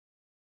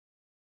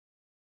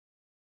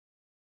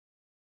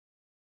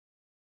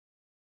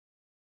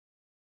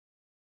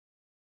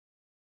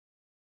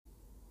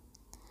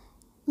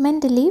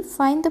Mentally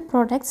find the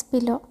products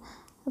below.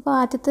 അപ്പോൾ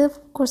ആദ്യത്തെ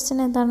question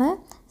എന്താണ്?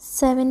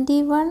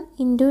 71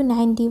 into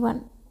 91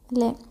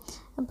 അല്ലേ?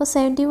 അപ്പോൾ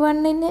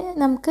 71ന്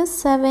നമുക്ക്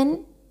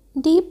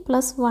 70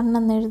 + 1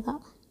 എന്ന് എഴുതാം.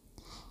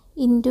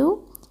 ഇൻറ്റു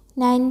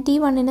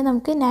 91ന്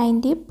നമുക്ക്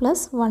 90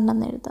 + 1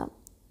 എന്ന് എഴുതാം.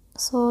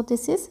 സോ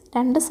ദിസ് ഈസ്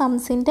രണ്ട്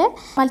സംസിൻ്റെ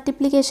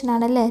മൾട്ടിപ്ലിക്കേഷൻ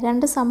ആണല്ലേ,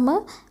 രണ്ട് സമ്മ്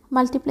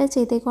മൾട്ടിപ്ലൈ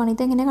ചെയ്തേക്കുവാണ്.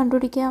 ഇതെങ്ങനെ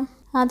കണ്ടുപിടിക്കാം?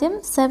 ആദ്യം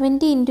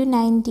 70 into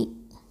 90,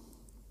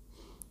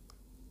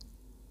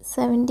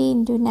 70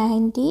 into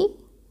 90,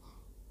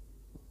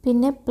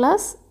 പിന്നെ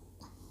പ്ലസ്,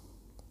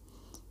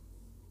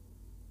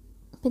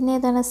 പിന്നെ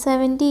ഏതാണ്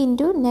 70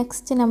 into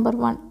നെക്സ്റ്റ് നമ്പർ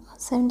 1,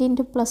 70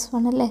 into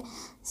 +1 അല്ലേ.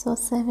 സോ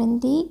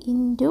 70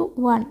 into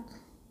 1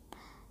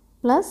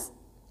 പ്ലസ്,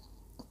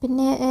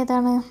 പിന്നെ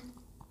ഏതാണ്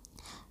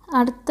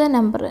അടുത്ത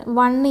number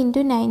 1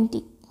 into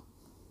 90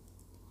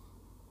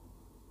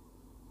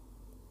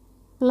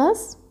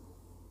 plus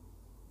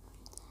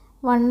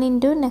 1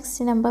 into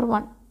next number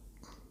 1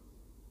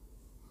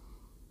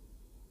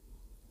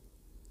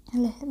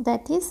 അല്ലേ.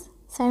 ദാറ്റ് ഈസ്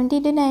 70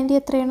 into 90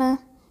 എത്രയാണ്?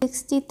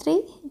 63,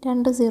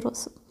 രണ്ട്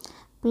സീറോസ്,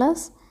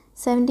 പ്ലസ്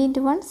 70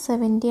 into 1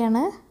 70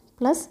 ആണ്,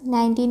 പ്ലസ്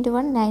 90 into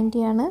 1 90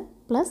 ആണ്,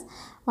 പ്ലസ്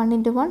 1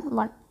 into 1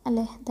 1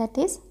 അല്ലേ. ദാറ്റ്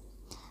ഈസ്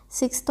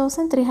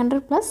 6300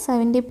 +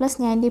 70 +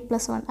 90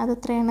 + 1 അത്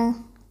എത്രയാണ്?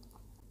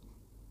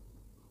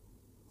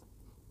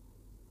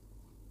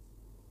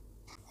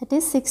 That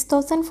is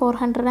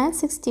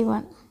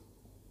 6461.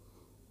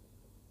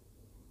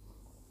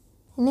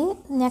 ഇനി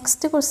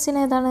നെക്സ്റ്റ് ക്വസ്റ്റ്യൻ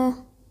ഏതാണ്?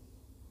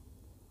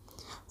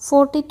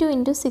 42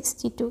 into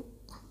 62.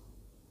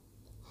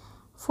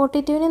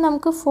 42ന്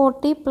നമുക്ക്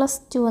 40 +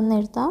 2 എന്ന്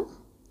എഴുതാം,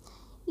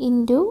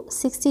 ഇൻറ്റു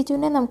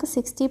 62നെ നമുക്ക്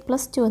 60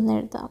 + 2 എന്ന്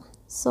എഴുതാം.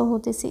 So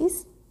this is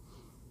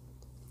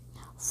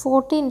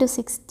 40 into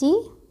 60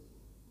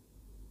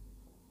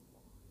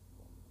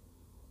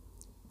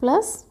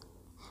 plus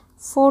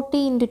 40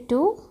 into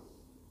 2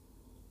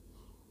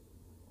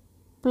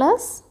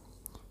 plus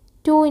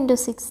 2 into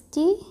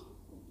 60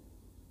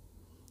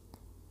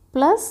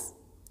 plus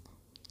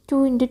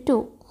 2 into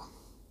 2.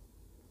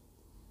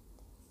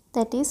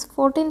 That is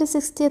 40 into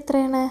 60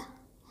 എത്രയാണ്?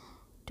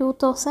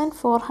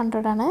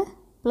 2400 ആണ്,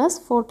 പ്ലസ്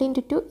 40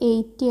 into 2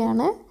 80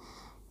 ആണ്,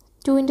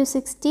 2 into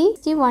 60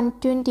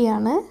 120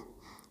 ആണ്,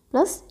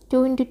 പ്ലസ് 2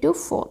 into 2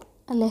 4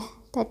 അല്ലേ.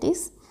 ദാറ്റ്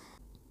ഈസ്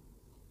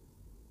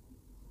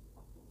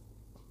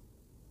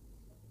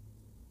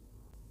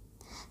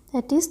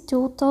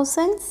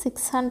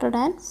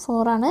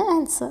 2604 ആണ്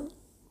ആൻസർ.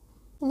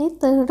 ഇനി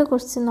തേർഡ്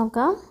ക്വസ്റ്റ്യൻ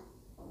നോക്കാം.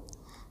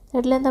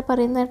 തേർഡിൽ എന്താ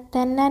പറയുന്നത്?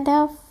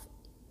 10½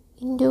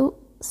 into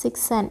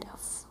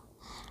 6½.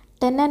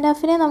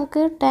 10½നെ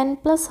നമുക്ക് 10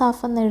 + ½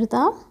 എന്ന്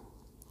എഴുതാം,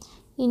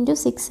 ഇൻറ്റു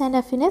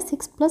 6½നെ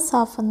 6 +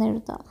 ½ എന്ന്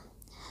എഴുതാം.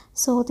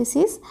 So this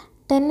is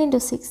 10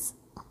 into 6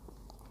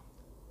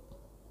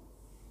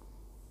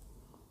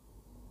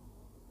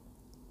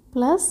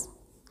 plus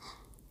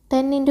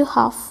 10 into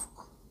 ½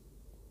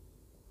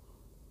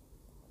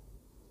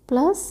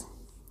 plus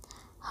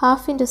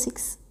 ½ into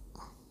 6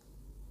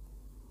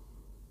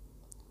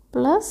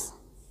 plus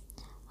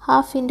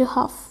 ½ into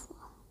 ½.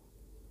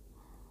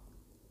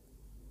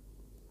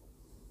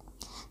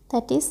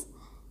 That is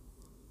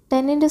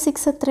 10 into 6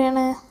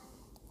 എത്രയാണ്?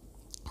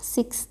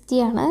 60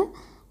 ആണ്,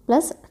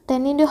 പ്ലസ്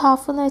 10 into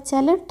 ½ എന്ന്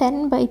വെച്ചാൽ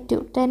 10/2,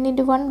 10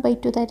 into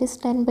 1/2 ദാറ്റ് ഈസ്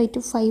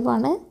 10/2 5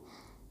 ആണ്,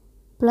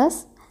 പ്ലസ്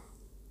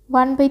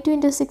 1/2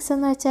 into 6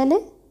 എന്ന് വെച്ചാൽ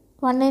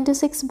 1 into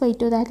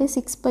 6/2 ദാറ്റ് ഈസ്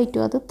 6/2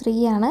 അത്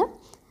 3 ആണ്,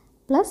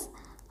 പ്ലസ്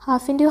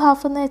 ½ into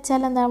 ½ എന്ന്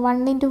വെച്ചാൽ എന്താ? 1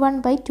 into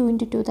 1/2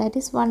 into 2 that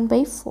is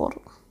 1/4.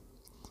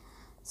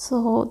 So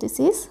this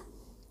is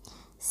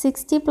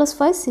 60 +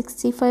 5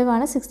 65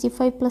 ആണ്,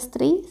 65 +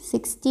 3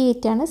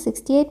 68 ആണ്,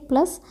 68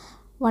 +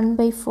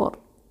 1/4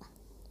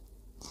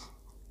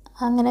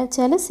 അങ്ങനെ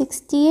വെച്ചാൽ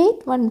 68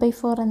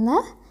 1/4 എന്ന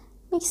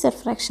മിക്സഡ്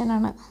ഫ്രാക്ഷൻ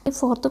ആണ്. ഈ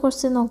ഫോർത്ത്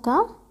ക്വസ്റ്റ്യൻ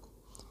നോക്കാം.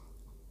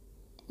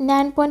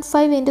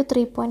 9.5 into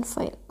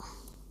 3.5.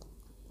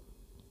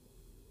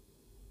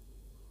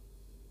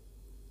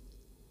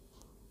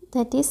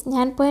 ദാറ്റ് ഈസ്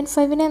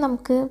 9.5നെ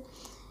നമുക്ക്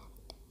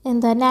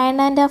എന്താ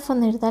 9½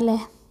 എന്ന് എഴുതാം അല്ലേ.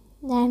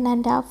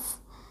 9½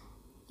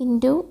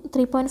 ഇൻറ്റു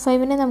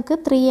 3.5നെ നമുക്ക്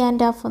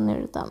 3½ എന്ന്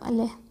എഴുതാം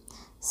അല്ലേ.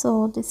 സോ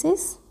ദിസ്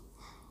ഈസ്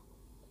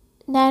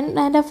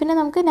 9½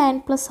 നമുക്ക് 9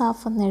 +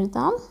 ½ എന്ന്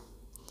എഴുതാം,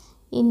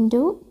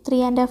 ഇൻറ്റു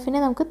 3½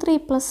 നമുക്ക് 3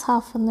 +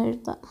 ½ എന്ന്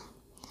എഴുതാം.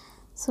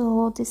 So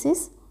this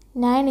is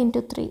 9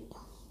 into 3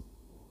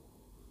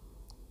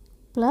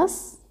 plus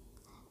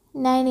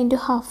 9 into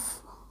 ½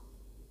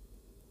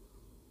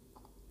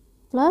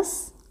 plus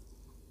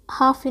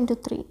 ½ into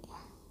 3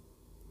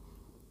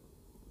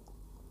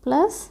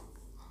 plus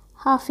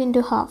 ½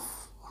 into ½.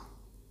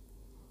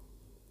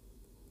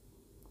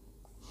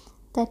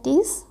 That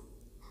is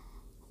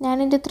 9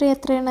 into 3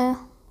 എത്രയാണ്?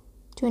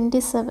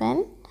 27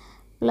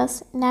 plus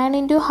 9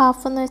 into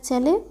 ½ എന്ന്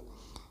വെച്ചാൽ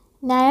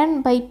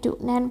 9/2,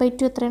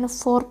 9/2 എത്രയാണ്?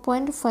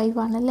 4.5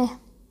 ആണല്ലേ,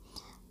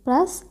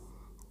 പ്ലസ്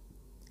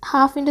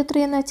 ½ into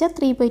 3 എന്ന് വെച്ചാൽ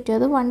 3/2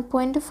 അത്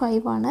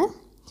 1.5 ആണ്,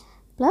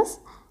 പ്ലസ്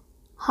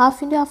 ½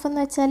 into ½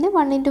 എന്ന് വെച്ചാൽ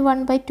 1 into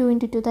 1/2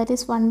 into 2 ദാറ്റ്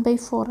ഈസ്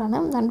 1/4 ആണ്.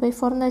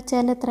 1/4 എന്ന്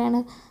വെച്ചാൽ എത്രയാണ്?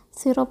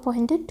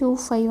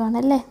 0.25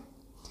 ആണല്ലേ.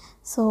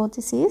 സോ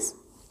ദിസ് ഈസ്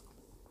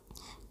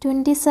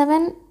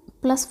 27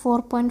 പ്ലസ്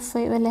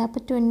 4.5 അല്ലേ.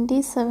 അപ്പോൾ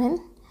 27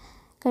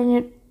 കഴിഞ്ഞ്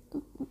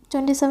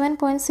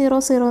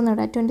 27.00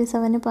 എന്നിടാം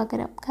 27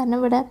 പകരം. കാരണം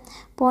ഇവിടെ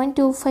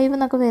 0.25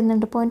 എന്നൊക്കെ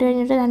വരുന്നുണ്ട്. പോയിൻ്റ്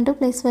കഴിഞ്ഞിട്ട് 2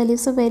 പ്ലേസ്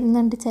വാല്യൂസ്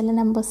വരുന്നുണ്ട് ചില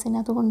നമ്പേഴ്സിന്,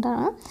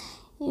 അതുകൊണ്ടാണ്.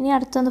 ഇനി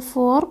അടുത്തത്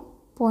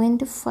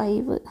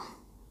 4.5,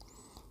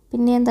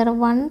 പിന്നെ എന്താണ്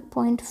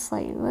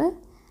 1.5,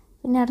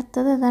 പിന്നെ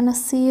അടുത്തത് എന്താണ്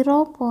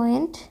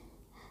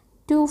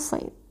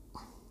 0.25.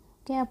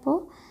 ഓക്കെ, അപ്പോൾ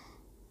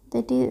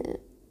that is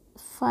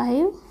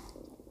 5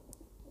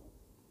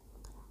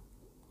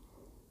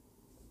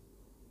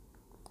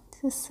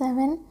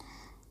 7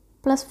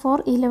 plus 4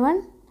 11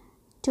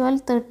 12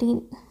 13.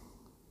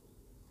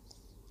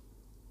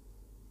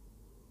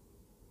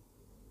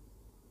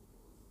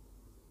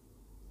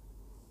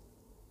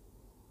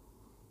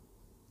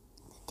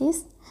 That is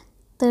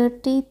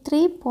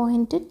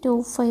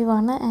 33.25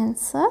 ആണ്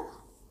ആൻസർ.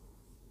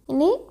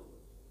 ഇനി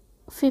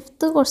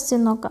ഫിഫ്ത്ത്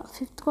ക്വസ്റ്റ്യൻ നോക്കാം.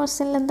 ഫിഫ്ത്ത്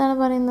ക്വസ്റ്റ്യനിൽ എന്താണ്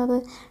പറയുന്നത്?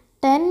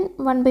 10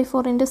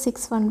 1/4 into 6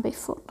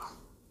 1/4.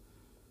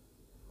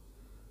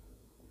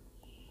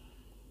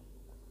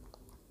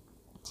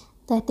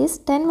 That is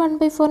 10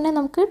 1/4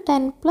 നമുക്ക്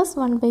 10 plus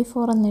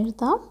 1/4 എന്ന്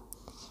എഴുതാം.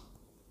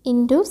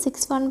 ഇൻറ്റു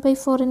 6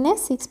 1/4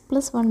 6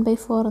 plus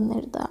 1/4 എന്ന്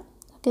എഴുതാം.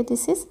 Okay,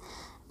 this is.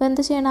 അപ്പോൾ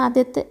എന്ത് ചെയ്യണം?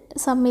 ആദ്യത്തെ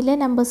സമ്മിലെ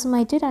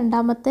നമ്പേഴ്സുമായിട്ട്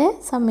രണ്ടാമത്തെ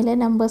സമ്മിലെ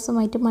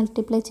നമ്പേഴ്സുമായിട്ട്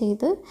മൾട്ടിപ്ലൈ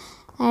ചെയ്ത്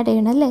ആഡ്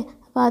ചെയ്യണം അല്ലേ.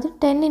 അപ്പോൾ അത്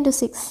 10 into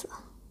 6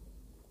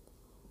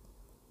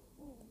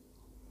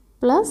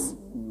 plus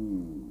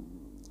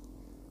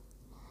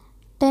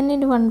 10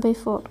 into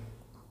 1/4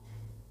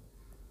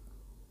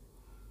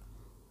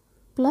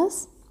 plus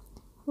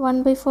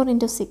 1/4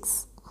 into 6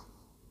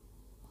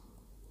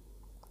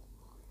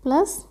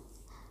 plus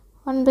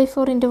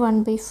 1/4 into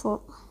 1/4.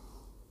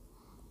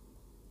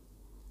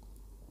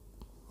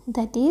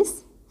 That is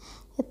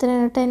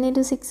എത്രയാണ്? 10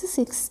 into 6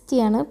 60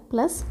 ആണ്.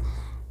 പ്ലസ്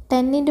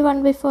 10 into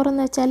 1/4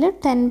 എന്ന് വെച്ചാൽ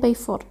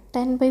 10/4.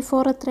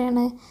 10/4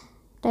 എത്രയാണ്?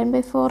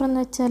 10/4 എന്ന്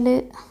വെച്ചാൽ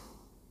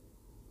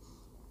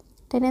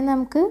 10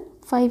 നമുക്ക്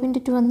 5 into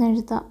 2 എന്ന്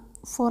എഴുതാം.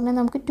 4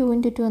 നമുക്ക് 2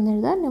 into 2 എന്ന്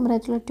എഴുതാം.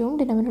 ന്യൂമറേറ്ററിലെ 2ഉം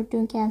ഡിനോമിനേറ്ററിലെ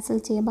 2ഉം ക്യാൻസൽ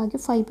ചെയ്യാം. ബാക്കി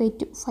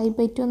 5/2.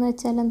 5/2 എന്ന്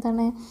വെച്ചാൽ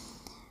എന്താണ്?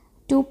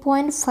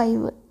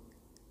 2.5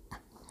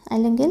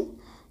 അല്ലെങ്കിൽ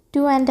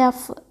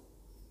 2.5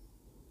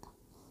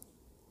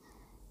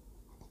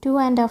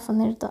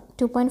 എന്ന് എഴുതാം.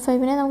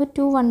 2.5നെ നമുക്ക്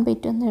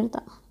 1/2 എന്ന്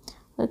എഴുതാം.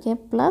 ഓക്കെ,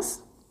 പ്ലസ്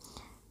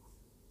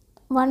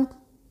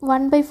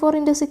 1/4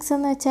 into 6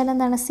 എന്ന് വെച്ചാൽ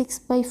എന്താണ്?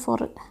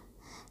 6/4.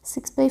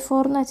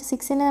 6/4 എന്ന് വെച്ചാൽ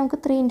 6നെ നമുക്ക്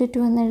 3 into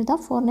 2 എന്ന് എഴുതാം.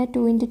 4നെ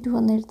 2 into 2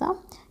 എന്ന് എഴുതാം.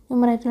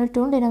 ന്യൂമറേറ്ററിൽ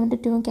 2ഉം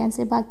ഡിനോമിനേറ്ററിൽ 2ഉം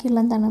ക്യാൻസൽ. ബാക്കിയുള്ള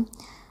എന്താണ്?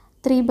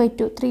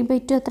 3/2.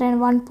 3/2 എത്രയാണ്?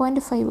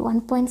 1.5.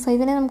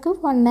 1.5നെ നമുക്ക്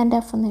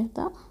 1.5 എന്ന്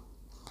എഴുതാം.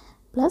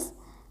 പ്ലസ്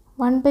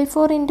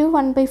 1/4 into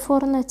 1/4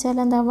 എന്ന് വെച്ചാൽ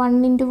എന്താ? 1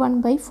 into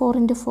 1/4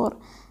 into 4.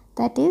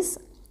 ദാറ്റ് ഈസ്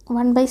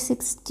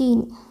 1/16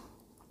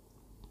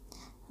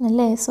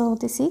 അല്ലേ. So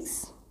this is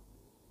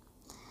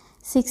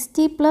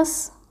 60 plus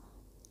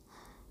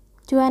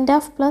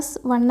 2.5 plus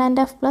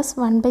 1.5 plus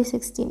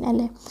 1/16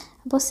 അല്ലേ.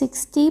 അപ്പോൾ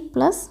 60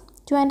 പ്ലസ്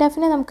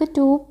 2.5നെ നമുക്ക്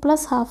 2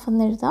 plus half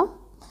എന്ന് എഴുതാം.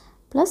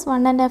 പ്ലസ്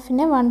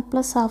 1.5നെ 1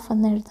 plus half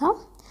എന്ന് എഴുതാം.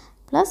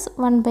 പ്ലസ്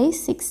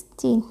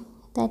 1/16.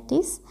 ദാറ്റ്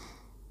ഈസ്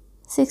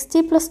 60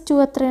 plus 2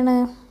 എത്രയാണ്?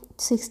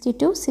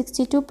 62.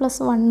 62 plus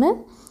 1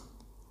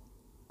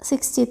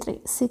 63.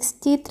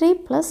 63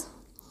 പ്ലസ്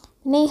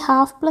പിന്നെ ഈ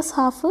ഹാഫ് പ്ലസ്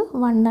ഹാഫ്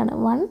 1 ആണ്.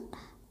 1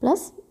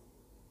 പ്ലസ്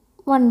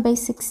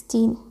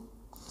 1/16.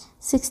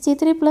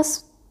 63 പ്ലസ്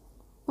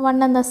 1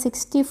 എന്താ?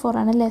 64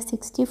 ആണല്ലേ.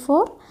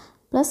 64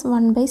 പ്ലസ്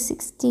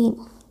 1/16.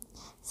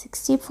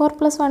 64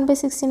 plus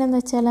 1/16 എന്ന്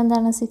വെച്ചാൽ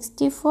എന്താണ്?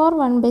 64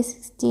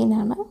 1/16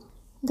 ആണ്.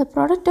 The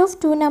product of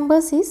two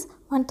numbers is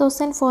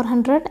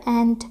 1400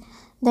 and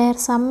their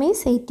sum is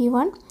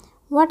 81.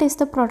 What is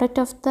the product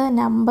of the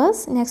numbers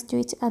next to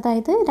each?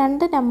 അതായത്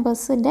രണ്ട്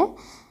നമ്പേഴ്സിൻ്റെ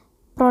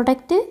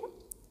പ്രോഡക്റ്റ്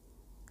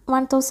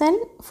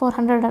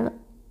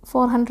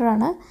 1400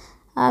 ആണ്.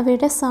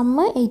 അവയുടെ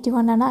സമ്മ്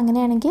 81 ആണ്.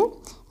 അങ്ങനെയാണെങ്കിൽ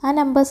ആ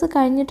നമ്പേഴ്സ്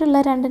കഴിഞ്ഞിട്ടുള്ള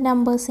രണ്ട്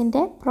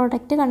നമ്പേഴ്സിൻ്റെ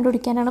പ്രോഡക്റ്റ്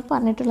കണ്ടുപിടിക്കാനാണ്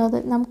പറഞ്ഞിട്ടുള്ളത്.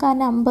 നമുക്ക് ആ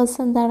നമ്പേഴ്സ്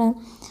എന്താണ്?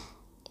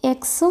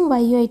 എക്സും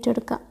വൈയും ആയിട്ട്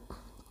എടുക്കാം.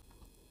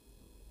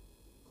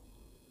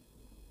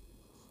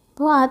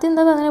 അപ്പോൾ ആദ്യം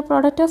എന്താ പറഞ്ഞാൽ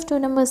product of two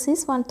numbers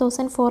is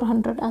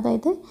 1400.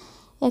 അതായത്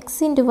X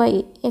into Y,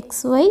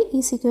 X Y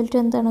is equal to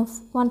എന്താണ്?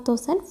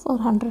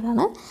 1400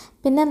 ആണ്.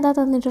 പിന്നെ എന്താ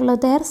തന്നിട്ടുള്ളത്?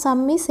 There some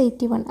is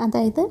 81.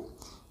 അതായത്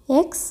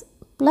എക്സ്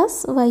പ്ലസ്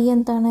വൈ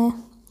എന്താണ്?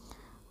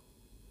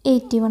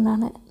 81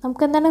 ആണ്.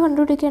 നമുക്ക് എന്താണ്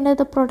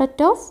കണ്ടുപിടിക്കേണ്ടത്?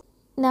 Product of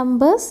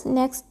numbers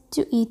next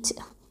to each.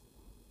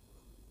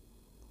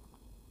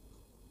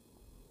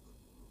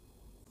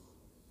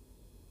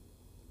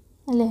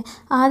 അല്ലേ.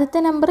 ആദ്യത്തെ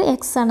നമ്പർ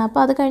എക്സ് ആണ്.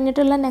 അപ്പോൾ അത്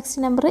കഴിഞ്ഞിട്ടുള്ള നെക്സ്റ്റ്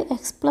നമ്പർ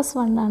എക്സ് പ്ലസ്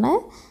 1 ആണ്.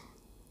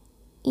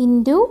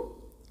 ഇൻറ്റു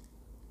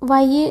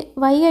വൈ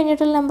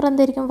കഴിഞ്ഞിട്ടുള്ള നമ്പർ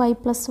എന്തായിരിക്കും? വൈ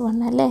പ്ലസ് 1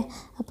 അല്ലേ.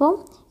 അപ്പോൾ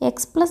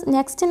എക്സ് പ്ലസ്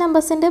നെക്സ്റ്റ്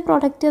നമ്പേഴ്സിൻ്റെ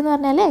പ്രോഡക്റ്റ് എന്ന്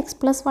പറഞ്ഞാൽ X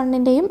plus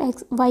 1ൻ്റെയും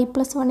Y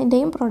plus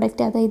 1ൻ്റെയും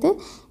product. അതായത്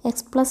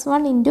X plus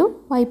 1 into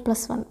Y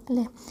plus 1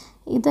 അല്ലേ.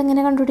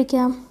 ഇതെങ്ങനെ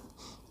കണ്ടുപിടിക്കാം?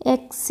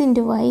 X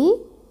into Y,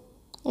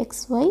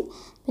 X Y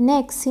പിന്നെ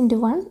X into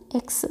 1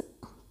 X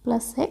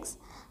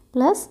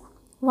plus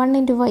 1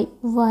 into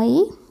Y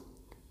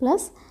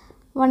plus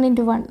 1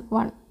 into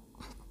 1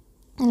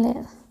 അല്ലേ.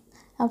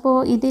 അപ്പോൾ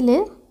ഇതിൽ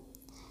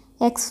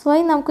എക്സ് വൈ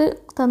നമുക്ക്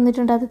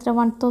തന്നിട്ടുണ്ട്, അത് എത്ര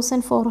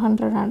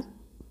 1400 ആണ്.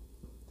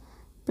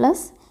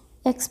 പ്ലസ്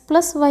എക്സ്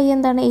പ്ലസ് വൈ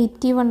എന്താണ്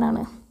 81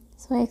 ആണ്.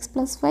 സോ എക്സ്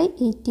പ്ലസ് വൈ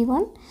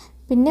 81,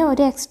 പിന്നെ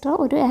ഒരു എക്സ്ട്രാ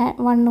ഒരു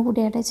 1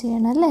 കൂടി ആഡ്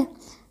ചെയ്യണം അല്ലേ.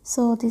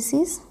 So this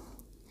is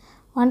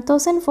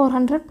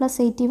 1400 plus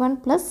 81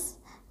 plus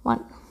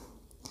 1.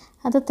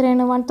 അത്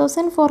എത്രയാണ്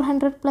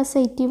 1400 പ്ലസ്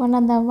 81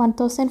 എന്താ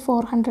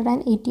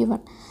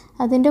 1481.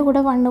 അതിൻ്റെ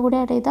കൂടെ 1 കൂടി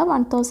ആഡ് ചെയ്താൽ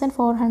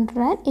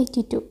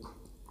 1482.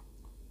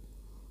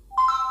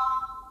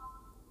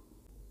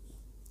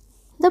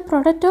 The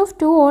product of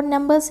two odd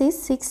numbers is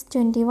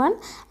 621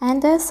 and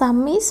the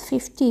sum is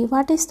 50.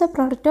 What is the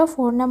product of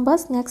odd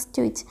numbers next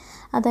to it?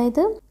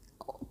 അതായത്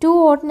two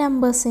odd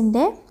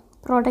numbers-ൻ്റെ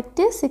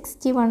പ്രോഡക്റ്റ്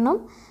 61ഉം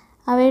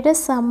അവയുടെ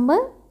sum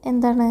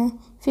എന്താണ്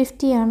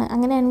 50 ആണ്.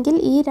 അങ്ങനെയാണെങ്കിൽ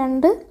ഈ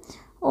രണ്ട്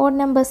ഓഡ്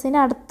നമ്പേഴ്സിന്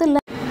അടുത്തുള്ള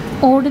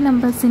ഓഡ്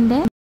നമ്പേഴ്സിൻ്റെ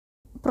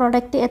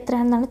പ്രോഡക്റ്റ്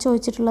എത്രയാണെന്നാണ്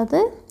ചോദിച്ചിട്ടുള്ളത്.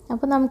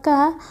 അപ്പോൾ നമുക്ക്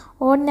ആ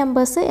ഓഡ്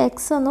നമ്പേഴ്സ്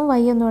എക്സ് ഒന്നും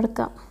വൈ ഒന്നും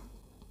എടുക്കാം.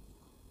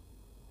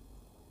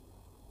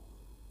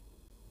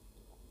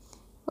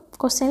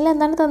 ക്വസ്റ്റ്യനിൽ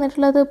എന്താണ്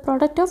തന്നിട്ടുള്ളത്?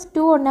 Product of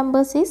two odd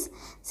numbers is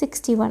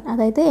 61.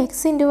 അതായത്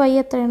എക്സ് ഇൻറ്റു വൈ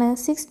എത്രയാണ്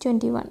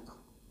 621.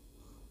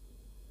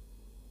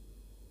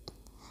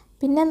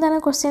 പിന്നെ എന്താണ്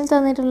ക്വസ്റ്റ്യനിൽ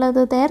തന്നിട്ടുള്ളത്?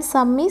 There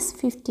some is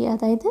 50.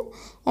 അതായത്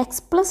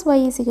X plus Y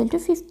is equal to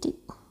 50.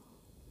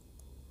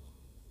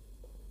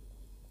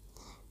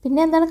 പിന്നെ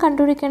എന്താണ്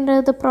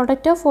കണ്ടുപിടിക്കേണ്ടത്?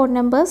 Product of odd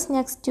numbers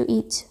next to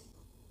each.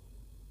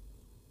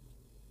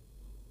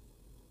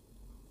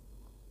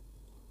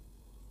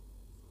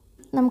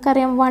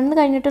 നമുക്കറിയാം 1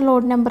 കഴിഞ്ഞിട്ടുള്ള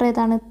ഓഡ് നമ്പർ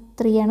ഏതാണ്?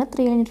 3 ആണ്.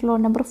 3 കഴിഞ്ഞിട്ടുള്ള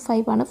ഓഡ് നമ്പർ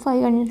 5 ആണ്. 5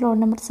 കഴിഞ്ഞിട്ടുള്ള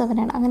ഓഡ് നമ്പർ 7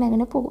 ആണ്.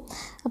 അങ്ങനെ പോകും.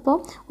 അപ്പോൾ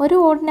ഒരു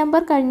ഓഡ്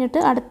നമ്പർ കഴിഞ്ഞിട്ട്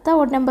അടുത്ത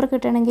ഓഡ് നമ്പർ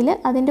കിട്ടണമെങ്കിൽ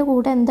അതിൻ്റെ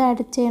കൂടെ എന്താ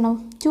ആഡ് ചെയ്യണം?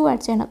 2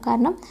 ആഡ് ചെയ്യണം.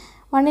 കാരണം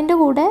 1ൻ്റെ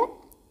കൂടെ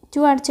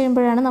 2 ആഡ്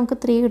ചെയ്യുമ്പോഴാണ് നമുക്ക്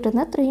 3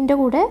 കിട്ടുന്നത്. 3ൻ്റെ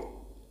കൂടെ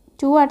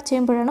 2 ആഡ്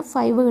ചെയ്യുമ്പോഴാണ്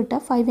 5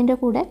 കിട്ടുക. 5ൻ്റെ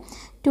കൂടെ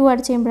 2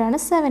 ആഡ് ചെയ്യുമ്പോഴാണ്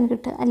 7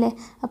 കിട്ടുക അല്ലേ.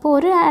 അപ്പോൾ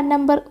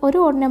ഒരു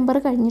ഓഡ് നമ്പർ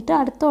കഴിഞ്ഞിട്ട്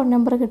അടുത്ത ഓഡ്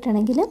നമ്പർ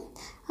കിട്ടണമെങ്കിൽ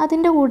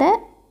അതിൻ്റെ കൂടെ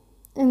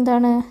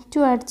എന്താണ്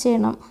 2 ആഡ്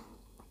ചെയ്യണം.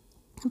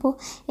 അപ്പോൾ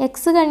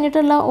എക്സ്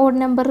കഴിഞ്ഞിട്ടുള്ള ഓഡ്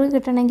നമ്പർ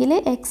കിട്ടണമെങ്കിൽ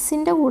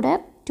എക്സിൻ്റെ കൂടെ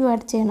 2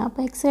 ആഡ് ചെയ്യണം.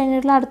 അപ്പോൾ എക്സ്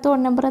കഴിഞ്ഞിട്ടുള്ള അടുത്ത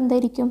ഓഡ് നമ്പർ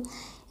എന്തായിരിക്കും?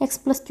 എക്സ്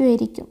പ്ലസ് 2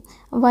 ആയിരിക്കും.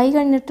 വൈ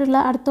കഴിഞ്ഞിട്ടുള്ള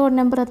അടുത്ത ഓഡ്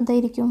നമ്പർ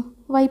എന്തായിരിക്കും?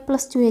 വൈ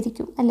പ്ലസ് 2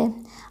 ആയിരിക്കും അല്ലേ.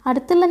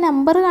 അടുത്തുള്ള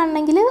നമ്പർ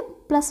കാണണമെങ്കിൽ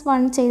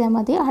 +1 ചെയ്താൽ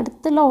മതി.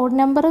 അടുത്തുള്ള ഓഡ്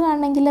നമ്പർ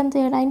കാണണമെങ്കിൽ എന്ത്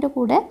ചെയ്യണം? അതിൻ്റെ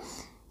കൂടെ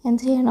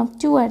എന്ത് ചെയ്യണം?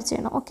 2 ആഡ്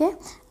ചെയ്യണം. ഓക്കെ.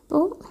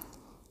 അപ്പോൾ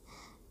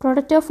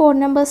പ്രോഡക്റ്റ് ഓഫ്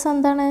ഓഡ് നമ്പേഴ്സ്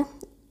എന്താണ്?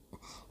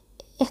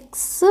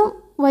 എക്സ്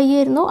വൈ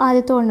ആയിരുന്നു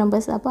ആദ്യത്തെ ഓഡ്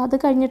നമ്പേഴ്സ്. അപ്പോൾ അത്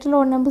കഴിഞ്ഞിട്ടുള്ള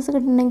ഓഡ് നമ്പേഴ്സ്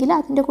കിട്ടണമെങ്കിൽ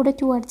അതിൻ്റെ കൂടെ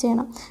 2 ആഡ്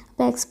ചെയ്യണം.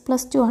 അപ്പോൾ എക്സ്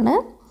പ്ലസ് 2 ആണ്.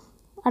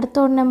 അടുത്ത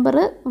ഓഡ് നമ്പർ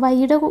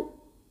വൈയുടെ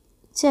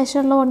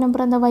ശേഷമുള്ള ഓഡ്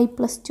നമ്പർ എന്താ? വൈ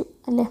പ്ലസ് 2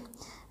 അല്ലേ.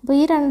 അപ്പോൾ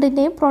ഈ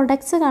രണ്ടിൻ്റെയും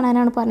പ്രോഡക്ട്സ്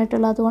കാണാനാണ്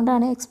പറഞ്ഞിട്ടുള്ളത്.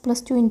 അതുകൊണ്ടാണ് X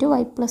plus 2 into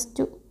Y plus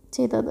 2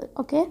 ചെയ്തത്.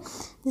 ഓക്കെ.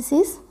 ദിസ്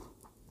ഈസ്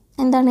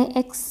എന്താണ്?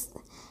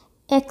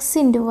 X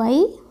into Y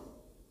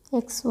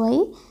X Y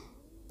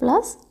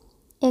plus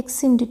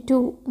X into 2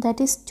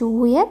 that is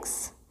 2x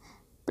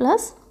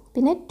plus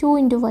പിന്നെ 2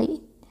 ഇൻറ്റു വൈ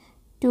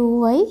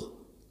 2y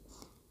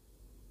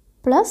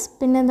പ്ലസ്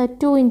പിന്നെ എന്താ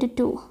 2 ഇൻറ്റു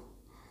 2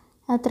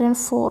 അത്രയാണ്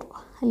 4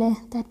 അല്ലേ.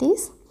 That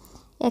is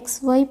X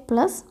Y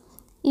plus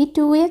ഈ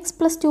 2x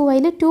പ്ലസ്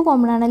 2yയിൽ 2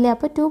 കോമൺ ആണല്ലേ.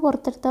 അപ്പോൾ 2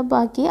 പുറത്തെടുത്താൽ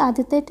ബാക്കി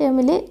ആദ്യത്തെ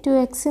ടേമിൽ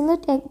 2xന്ന്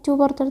 2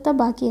 പുറത്തെടുത്താൽ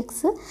ബാക്കി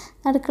എക്സ്,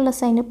 നടുക്കുള്ള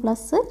സൈന്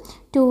പ്ലസ്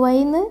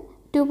 2yന്ന്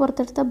 2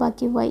 പുറത്തെടുത്താൽ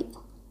ബാക്കി y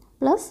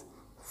പ്ലസ്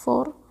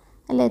 4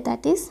 അല്ലേ.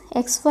 ദാറ്റ് ഈസ്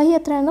എക്സ് വൈ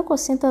എത്രയാണ്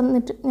ക്വസ്റ്റ്യൻ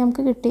തന്നിട്ട്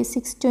നമുക്ക് കിട്ടി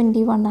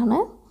 621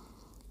 ആണ്.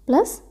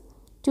 Plus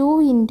 2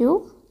 into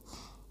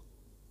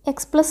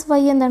X plus Y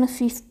എന്താണ്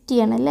 50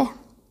 ആണല്ലേ.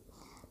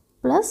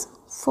 Plus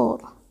 4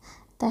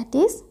 that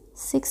is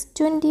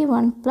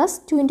 621 plus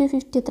 2 into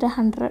 50 എത്ര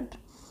 100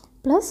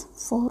 പ്ലസ്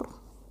 4.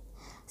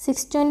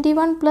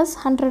 621 പ്ലസ്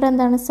 100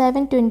 എന്താണ്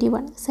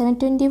 721.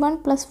 721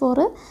 plus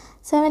 4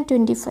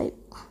 725.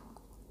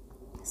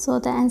 So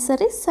the answer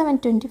is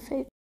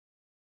 725.